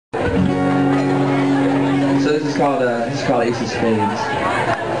So this is called Ace of Spades.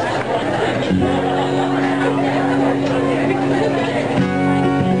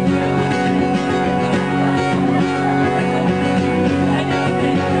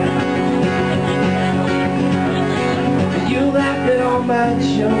 All my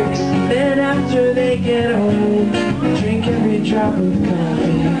jokes, then after they get home, drink every drop of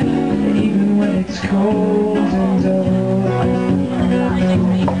coffee, even when it's cold and dull.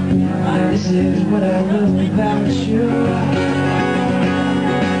 This is what I love about you.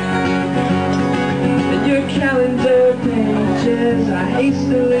 And your calendar pages I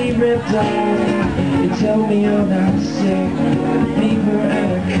hastily ripped off. You tell me you're not sick, fever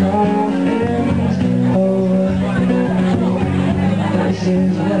and a cough, and oh, this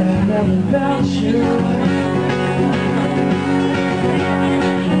is what I love about you.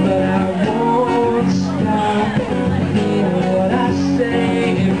 But I won't stop being what I say.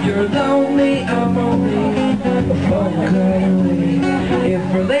 If you're lonely, I'm only a phone call away. If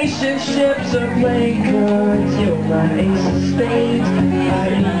relationships are playing cards, you're my ace of spades. I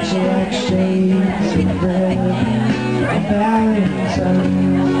need you like shades of red, a Valentine's.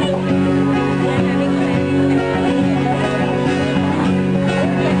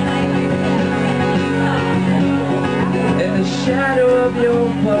 Shadow of your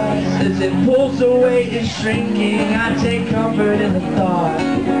bus as it pulls away is shrinking. I take comfort in the thought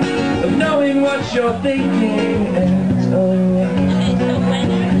of knowing what you're thinking. And oh,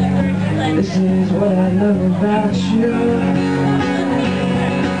 this is what I love about you.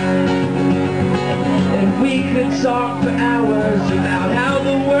 And we could talk for hours about how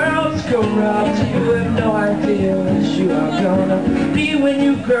the world's corrupt. You have no idea what you are gonna be when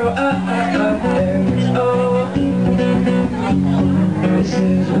you grow up. And oh, this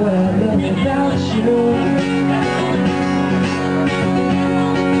is what I love about you.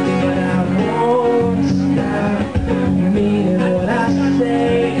 But I won't stop meaning what I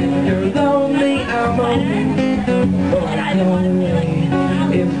say. If you're lonely, I'm only away.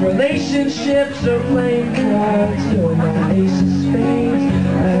 If relationships are playing cards, you're my ace of spades.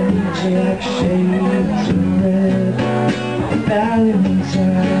 I need you like shades of red,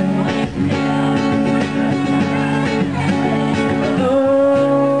 Valentine.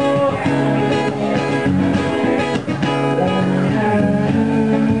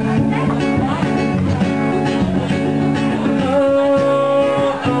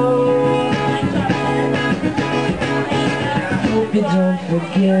 You don't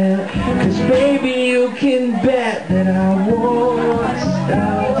forget, 'cause baby you can bet that I won't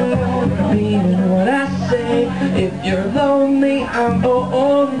stop meaning what I say. If you're lonely, I'm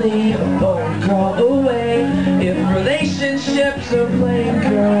only a phone call away. If relationships are playing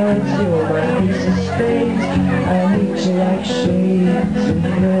cards, you're my ace of spades. I need you like shades of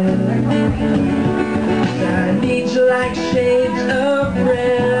red. I need you like shades of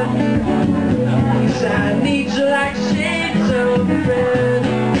red. I need you like shades of red,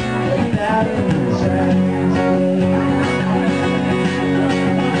 Valentine's Day.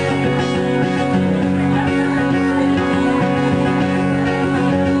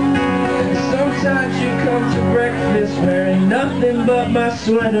 Sometimes you come to breakfast wearing nothing but my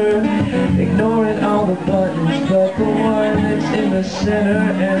sweater, ignoring all the buttons but the one that's in the center.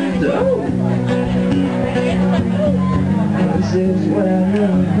 And oh, this is what I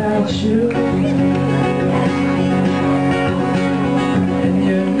love about you.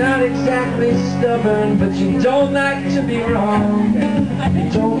 Not exactly stubborn, but you don't like to be wrong. You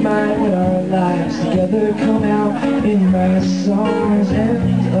don't mind when our lives together come out in my songs.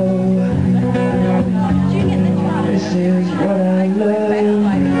 And oh, this is what I love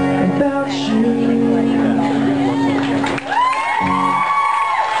about you.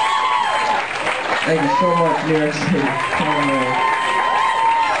 Thank you so much, New York City.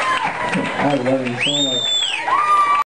 I love you so much.